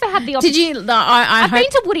just never had the opportunity. Did you? I've been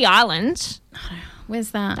to Woody Island.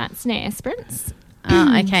 Where's that? That's near Esperance.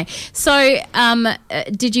 Okay. So,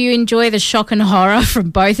 did you enjoy the shock and horror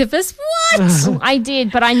from both of us? What? I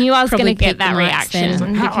did, but I knew I was going Probably to get picked that the marks reaction.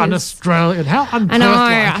 then. How because- un-Australian. How I un-Perth-like.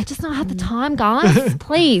 know. I just don't have the time, guys.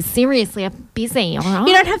 Please, seriously, I'm busy. All right.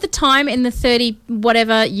 You don't have the time in the 30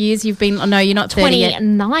 whatever years you've been. Oh, no, you're not 30 yet.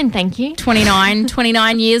 29, thank you.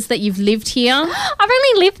 29 years that you've lived here. I've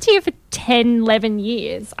only lived here for 10, 11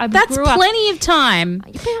 years. I That's grew up- plenty of time.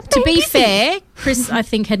 I've To been be busy. fair, Chris, I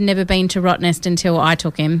think, had never been to Rottnest until I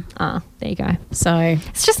took him. Ah, there you go. So,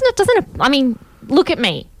 It's just not, doesn't it? I mean, look at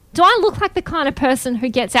me. Do I look like the kind of person who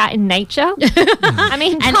gets out in nature? I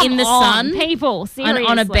mean, And come in the on, sun? people, seriously.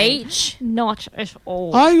 on a beach. Not at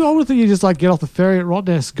all. I would think you just like get off the ferry at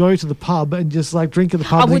Rottnest, go to the pub, and just like drink at the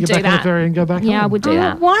pub, I and then would get do back on the that. ferry and go back. Yeah, I home. would do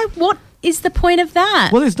that. Why? What is the point of that?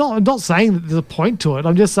 Well, it's not. I'm not saying that there's a point to it.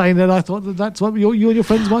 I'm just saying that I thought that that's what you and your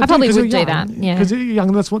friends might do. I probably 'cause would you're do young. that, yeah. Because you're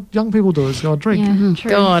young. That's what young people do. Is go and drink. Yeah,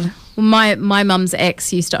 true. God. Well, my mum's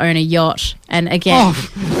ex used to own a yacht, and again,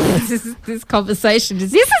 Oh, this conversation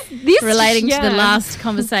is This relating to the yeah. last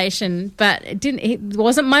conversation, but it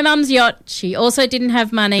wasn't my mum's yacht. She also didn't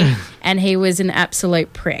have money, and he was an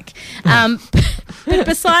absolute prick. But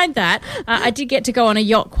beside that, I did get to go on a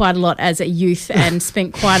yacht quite a lot as a youth and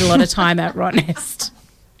spent quite a lot of time at Rottnest.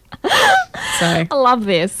 So, I love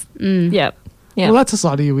this. Yep. Yeah. well, that's a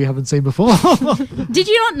side of you we haven't seen before. did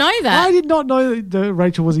you not know that? I did not know that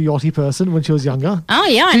Rachel was a yachty person when she was younger. Oh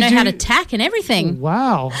yeah, I Did know how you- to tack and everything.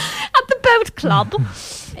 Wow. At the boat club.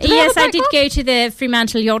 Yes, have a I did boat go to the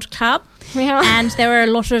Fremantle Yacht Club, Yeah. and there were a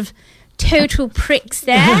lot of total pricks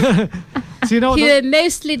there So you know what? who were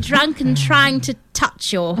mostly drunk and trying to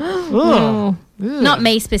touch you. Oh, yeah. Not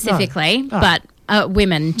me specifically, No. but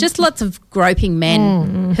women. Just lots of groping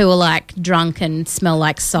men who are like drunk and smell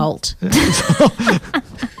like salt.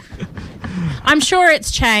 I'm sure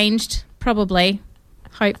it's changed, probably,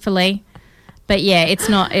 hopefully. But yeah, it's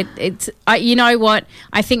not. It's. You know what?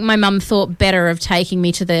 I think my mum thought better of taking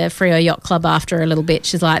me to the Frio Yacht Club after a little bit.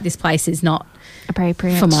 She's like, this place is not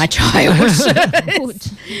Appropriate. for my child. Good.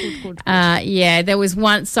 Yeah, there was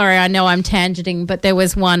one. Sorry, I know I'm tangenting, but there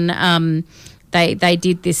was one. They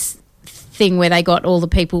did this thing where they got all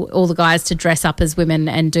the guys to dress up as women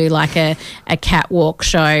and do like a catwalk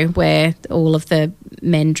show where all of the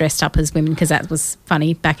men dressed up as women because that was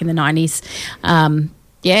funny back in the 90s.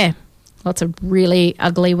 Yeah. Lots of really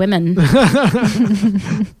ugly women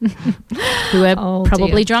who are Oh,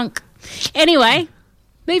 probably dear. drunk. Anyway,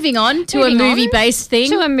 moving on to Moving a on movie-based thing.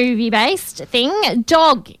 To a movie-based thing.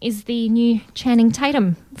 Dog is the new Channing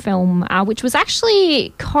Tatum film, which was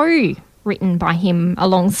actually co-written by him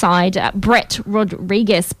alongside Brett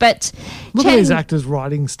Rodriguez. But Look at Channing- these actors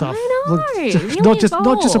writing stuff. I know, Look, really not just a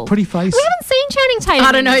involved. pretty face. We haven't seen Channing Tatum.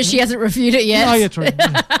 I don't know. She hasn't reviewed it yet. Oh, yeah, true.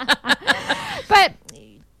 But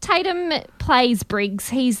Tatum plays Briggs.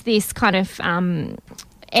 He's this kind of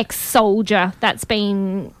ex-soldier that's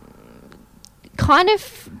been kind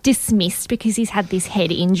of dismissed because he's had this head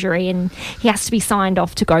injury and he has to be signed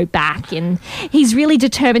off to go back, and he's really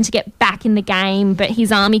determined to get back in the game, but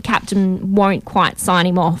his army captain won't quite sign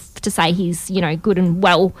him off to say he's, you know, good and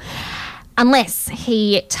well unless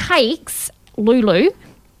he takes Lulu,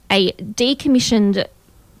 a decommissioned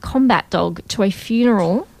combat dog, to a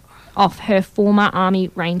funeral of her former Army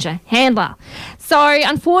Ranger handler. So,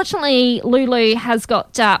 unfortunately, Lulu has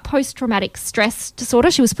got post-traumatic stress disorder.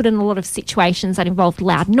 She was put in a lot of situations that involved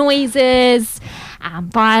loud noises,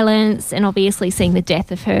 violence, and obviously seeing the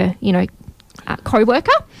death of her,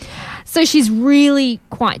 co-worker. So she's really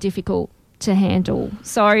quite difficult to handle.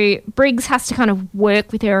 So Briggs has to kind of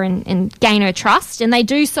work with her and gain her trust, and they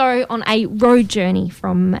do so on a road journey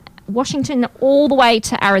from Washington all the way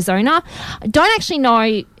to Arizona. I don't actually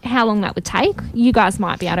know how long that would take. You guys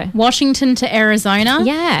might be able to. Washington to Arizona.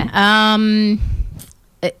 Yeah.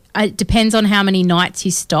 It depends on how many nights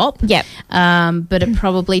you stop. Yep. But it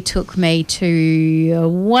probably took me to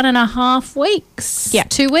 1.5 weeks. Yeah.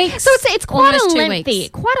 2 weeks. So it's quite Almost 2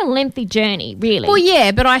 a lengthy journey, really. Well,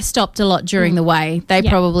 yeah, but I stopped a lot during the way. They Yeah.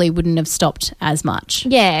 probably wouldn't have stopped as much.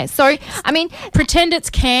 Yeah. So I mean, Pretend it's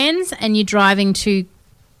Cairns and you're driving to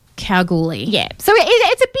Kalgoorlie. Yeah. So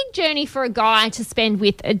it's a big journey for a guy to spend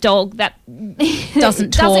with a dog that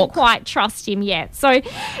Doesn't doesn't quite trust him yet. So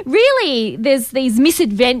really there's these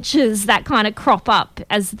misadventures that kind of crop up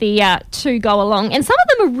as the two go along. And some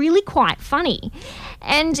of them are really quite funny.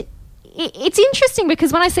 And it's interesting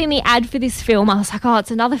because when I seen the ad for this film, I was like, oh,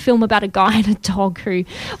 it's another film about a guy and a dog who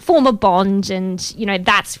form a bond, and, you know,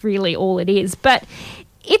 that's really all it is. But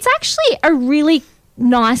it's actually a really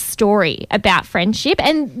nice story about friendship,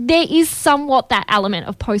 and there is somewhat that element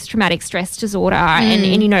of post-traumatic stress disorder and,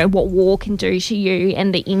 you know, what war can do to you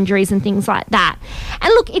and the injuries and things like that.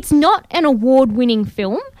 And look, it's not an award-winning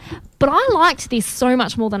film, but I liked this so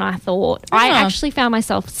much more than I thought. I actually found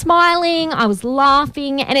myself smiling, I was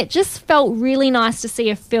laughing, and it just felt really nice to see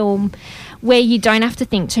a film where you don't have to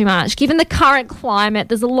think too much. Given the current climate,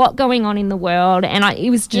 there's a lot going on in the world, and it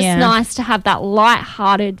was just nice to have that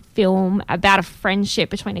light-hearted film about a friendship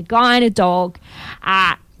between a guy and a dog.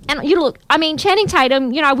 And you look, I mean, Channing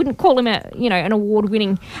Tatum, you know, I wouldn't call him an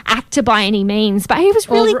award-winning actor by any means, but he was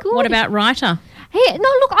really good. What about writer?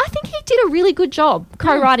 Look, I think he did a really good job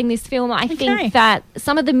co-writing this film. I think that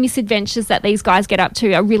some of the misadventures that these guys get up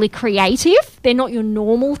to are really creative. They're not your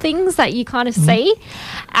normal things that you kind of see.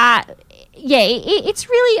 It's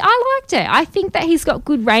really, I liked it. I think that he's got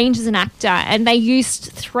good range as an actor, and they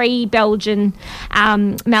used 3 Belgian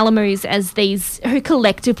Malamutes as these who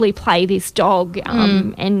collectively play this dog.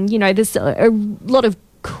 And, you know, there's a lot of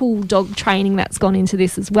cool dog training that's gone into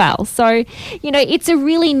this as well. So, you know, it's a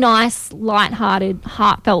really nice, lighthearted,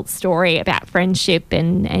 heartfelt story about friendship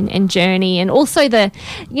and journey, and also the,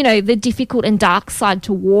 you know, the difficult and dark side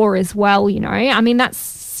to war as well, you know. I mean, that's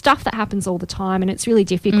stuff that happens all the time, and it's really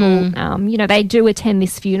difficult. You know, they do attend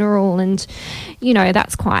this funeral, and, you know,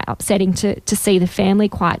 that's quite upsetting to see the family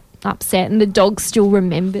quite upset, and the dog still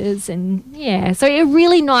remembers. And so a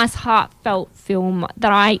really nice heartfelt film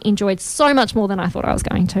that I enjoyed so much more than I thought I was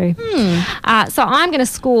going to. So I'm going to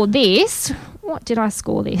score this. What did I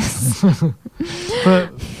score this?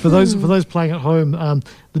 For those playing at home,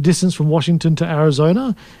 the distance from Washington to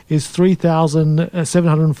Arizona is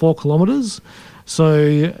 3,704 kilometres.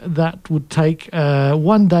 So that would take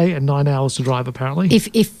 1 day and 9 hours to drive, apparently.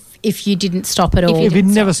 If you didn't stop at all. If it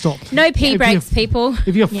never stopped. No pee breaks, people.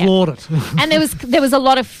 If you floored it. And there was a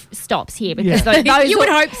lot of stops here because those you would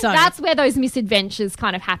hope so. That's where those misadventures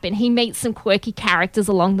kind of happen. He meets some quirky characters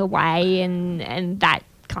along the way, and that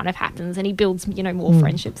kind of happens, and he builds, you know, more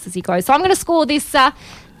friendships as he goes. So I'm going to score this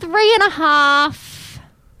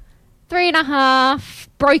 3.5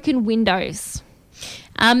 broken windows.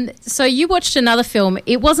 So you watched another film.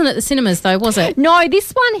 It wasn't at the cinemas, though, was it? No,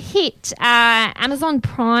 this one hit Amazon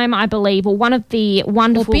Prime, I believe, or one of the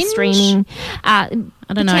wonderful streaming. I don't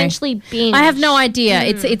know. Potentially binge. I have no idea.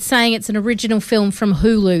 It's saying it's an original film from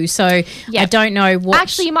Hulu, so I don't know what.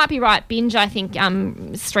 Actually, you might be right. Binge, I think,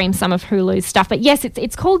 streams some of Hulu's stuff. But yes,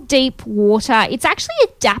 it's called Deep Water. It's actually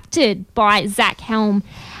adapted by Zach Helm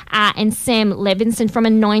and Sam Levinson from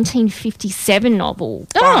a 1957 novel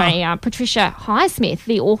by Patricia Highsmith,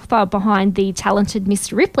 the author behind The Talented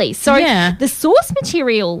Mr. Ripley. So the source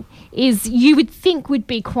material is, you would think, would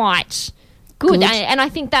be quite good. And I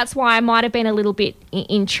think that's why I might have been a little bit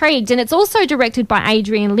intrigued. And it's also directed by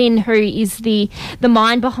Adrian Lin, who is the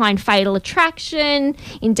mind behind Fatal Attraction,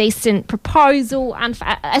 Indecent Proposal, and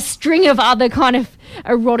a string of other kind of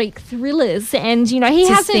erotic thrillers. And, you know,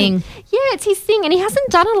 it's his thing. And he hasn't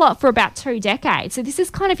done a lot for about 2 decades. So this is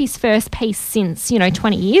kind of his first piece since,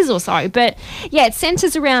 20 years or so. But yeah, it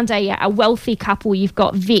centres around a wealthy couple. You've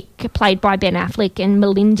got Vic, played by Ben Affleck, and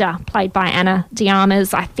Melinda, played by Ana de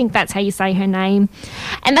Armas. I think that's how you say her name.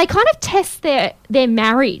 And they kind of test their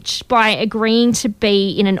marriage by agreeing to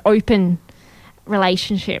be in an open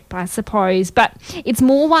relationship, I suppose. But it's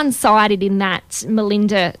more one-sided in that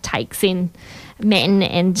Melinda takes in men,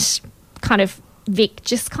 and kind of Vic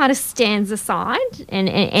just kind of stands aside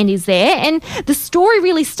and is there. And the story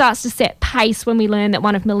really starts to set pace when we learn that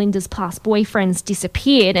one of Melinda's past boyfriends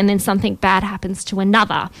disappeared, and then something bad happens to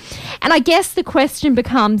another. And I guess the question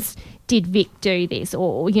becomes, did Vic do this?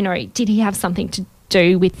 Or, did he have something to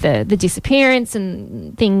do with the disappearance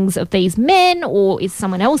and things of these men, or is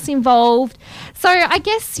someone else involved? So I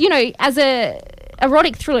guess, as a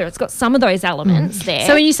erotic thriller, it's got some of those elements there.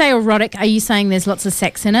 So when you say erotic, are you saying there's lots of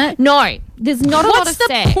sex in it? No, There's not a lot of What's the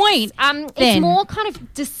sex. point, It's then? more kind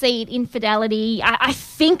of deceit, infidelity. I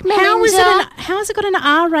think Melinda... How has it got an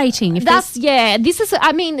R rating? If That's there's- this is.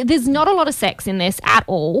 I mean, there's not a lot of sex in this at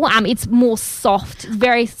all. It's more soft,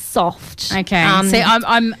 very soft. Okay. See,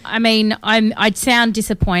 I'd sound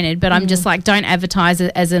disappointed, but I'm just like, don't advertise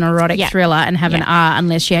it as an erotic Yeah. thriller and have an Yeah. R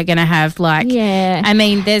unless you're going to have like. Yeah. I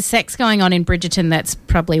mean, there's sex going on in Bridgerton. That's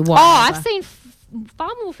probably why. Oh, I've seen far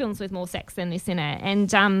more films with more sex than this in it,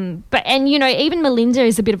 and you know, even Melinda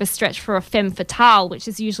is a bit of a stretch for a femme fatale, which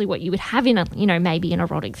is usually what you would have in a, you know, maybe an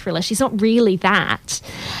erotic thriller. She's not really that.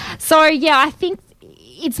 So yeah, I think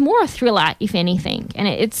it's more a thriller, if anything, and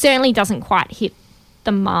it certainly doesn't quite hit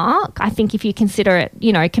the mark. I think if you consider it,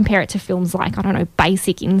 you know, compare it to films like, I don't know,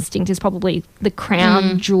 Basic Instinct is probably the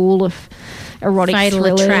crown jewel of erotic Fatal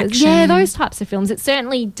thrillers. Attraction. Yeah, those types of films. It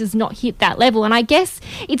certainly does not hit that level. And I guess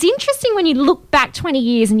it's interesting when you look back 20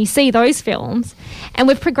 years and you see those films, and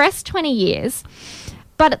we've progressed 20 years,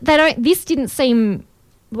 but this didn't seem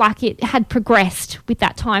like it had progressed with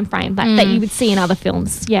that time frame that you would see in other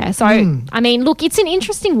films. Yeah, so I mean, look, it's an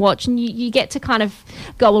interesting watch, and you get to kind of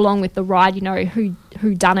go along with the ride, you know, who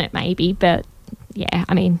done it maybe, but yeah,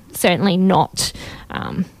 I mean, certainly not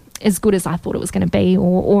as good as I thought it was going to be,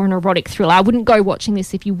 or an erotic thriller. I wouldn't go watching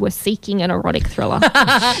this if you were seeking an erotic thriller. Not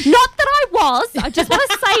that I was. I just want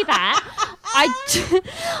to say that.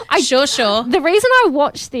 Sure. The reason I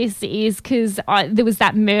watched this is because there was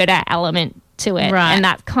that murder element to it, Right. and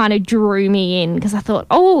that kind of drew me in because I thought,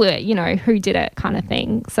 oh, you know, who did it, kind of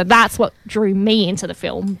thing. So that's what drew me into the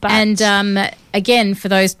film. But And again, for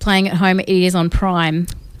those playing at home, it is on Prime.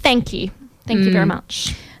 thank you very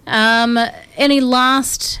much. Any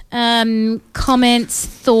last comments,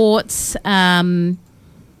 thoughts? Any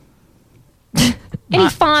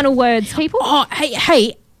final words, people? Oh,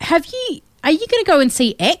 hey, are you going to go and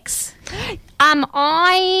see X?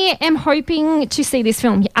 I am hoping to see this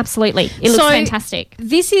film. Yeah, absolutely, it looks fantastic.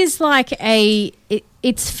 This is like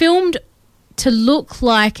it's filmed to look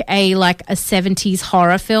like a 70s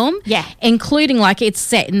horror film. Yeah. Including like it's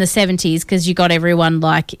set in the 70s because you got everyone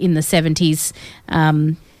like in the 70s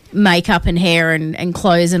makeup and hair and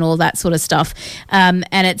clothes and all that sort of stuff. And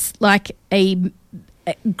it's like a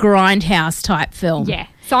grindhouse type film. Yeah.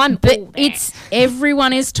 So I'm But all there.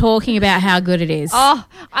 everyone is talking about how good it is. Oh,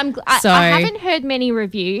 So- I haven't heard many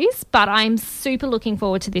reviews, but I'm super looking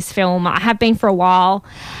forward to this film. I have been for a while,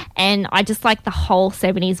 and I just like the whole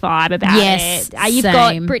 70s vibe about Yes, it. You've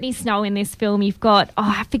same. got Brittany Snow in this film. You've got,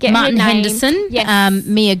 I forget Martin her name. Henderson, Yes.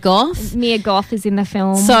 Mia Goth. Mia Goth is in the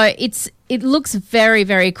film. So it looks very,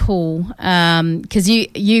 very cool because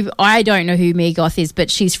I don't know who Mia Goth is, but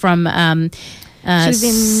she's from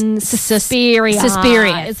She's in Suspiria.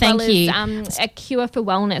 Suspiria, as thank well you. As, A Cure for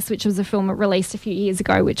Wellness, which was a film released a few years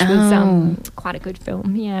ago, which was quite a good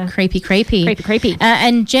film. Yeah. Creepy.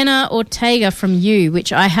 And Jenna Ortega from You,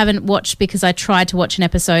 which I haven't watched because I tried to watch an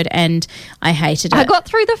episode and I hated it. I got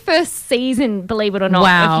through the first season, believe it or not,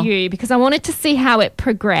 Wow. of You because I wanted to see how it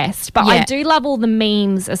progressed. But Yeah. I do love all the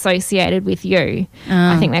memes associated with You.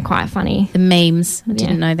 I think they're quite funny. the memes. I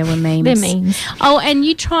didn't know there were memes. They're memes. Oh, and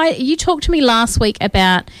you talked to me last week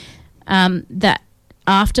about that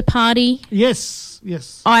after party. Yes.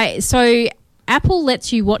 So Apple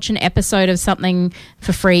lets you watch an episode of something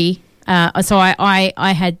for free. So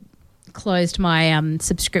I had closed my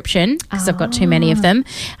subscription because I've got too many of them.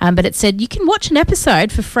 But it said you can watch an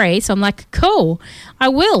episode for free. So I'm like, cool, I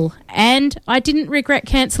will. And I didn't regret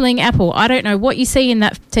cancelling Apple. I don't know what you see in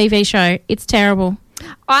that TV show. It's terrible.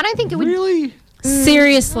 I don't think it would. Really?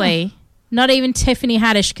 Seriously. Not even Tiffany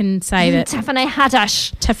Haddish can save it. Tiffany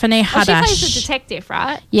Haddish. Tiffany Oh, she Haddish. plays the detective,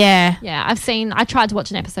 right? Yeah. Yeah, I tried to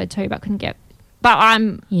watch an episode too, but couldn't get. But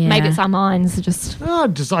Yeah. maybe it's our minds just.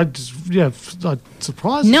 I'm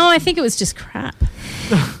surprised. No, I think it was just crap.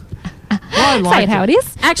 I Say like it how it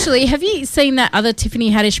is. Actually, have you seen that other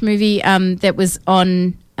Tiffany Haddish movie that was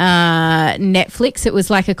on Netflix? It was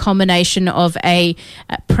like a combination of a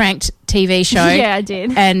pranked TV show. Yeah, I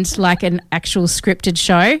did. And like an actual scripted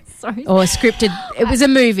show. Sorry. Or scripted. It was a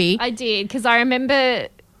movie. I did because I remember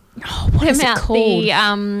What is it out called?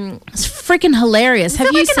 the It's freaking hilarious. Have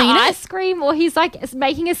is it you like seen an it? ice cream, or he's like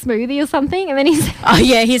making a smoothie or something, and then he's Oh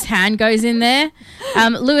yeah, his hand goes in there.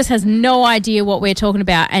 Lewis has no idea what we're talking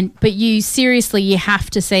about, but you have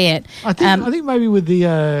to see it. I think maybe with the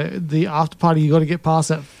after party, you got to get past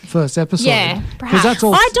that first episode. Yeah, because that's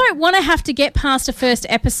all. I don't want to have to get past a first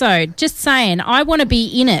episode. Just saying, I want to be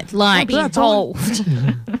in it. Like be involved.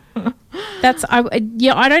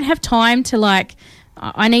 I don't have time to like.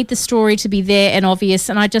 I need the story to be there and obvious,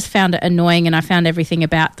 and I just found it annoying, and I found everything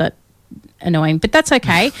about that annoying. But that's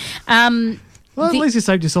okay. Well, Well, at least you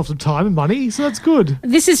saved yourself some time and money, so that's good.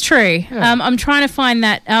 This is true. I'm trying to find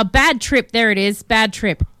that. Bad Trip. There it is. Bad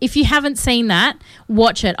Trip. If you haven't seen that,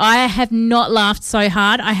 watch it. I have not laughed so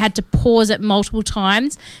hard. I had to pause it multiple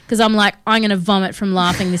times because I'm like, I'm going to vomit from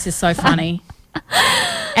laughing. This is so funny.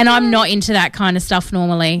 And I'm not into that kind of stuff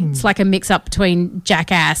normally. It's like a mix-up between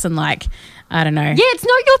Jackass and like, I don't know. Yeah, it's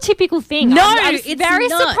not your typical thing. No, I'm it's very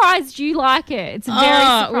not. surprised you like it. It's very It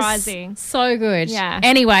was surprising. so good. Yeah.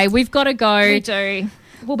 Anyway, we've got to go. We do.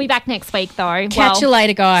 We'll be back next week, though. Catch you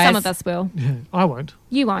later, guys. Some of us will. Yeah, I won't.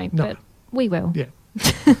 You won't, No. but we will. Yeah.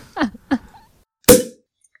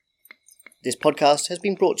 This podcast has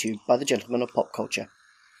been brought to you by the Gentlemen of Pop Culture.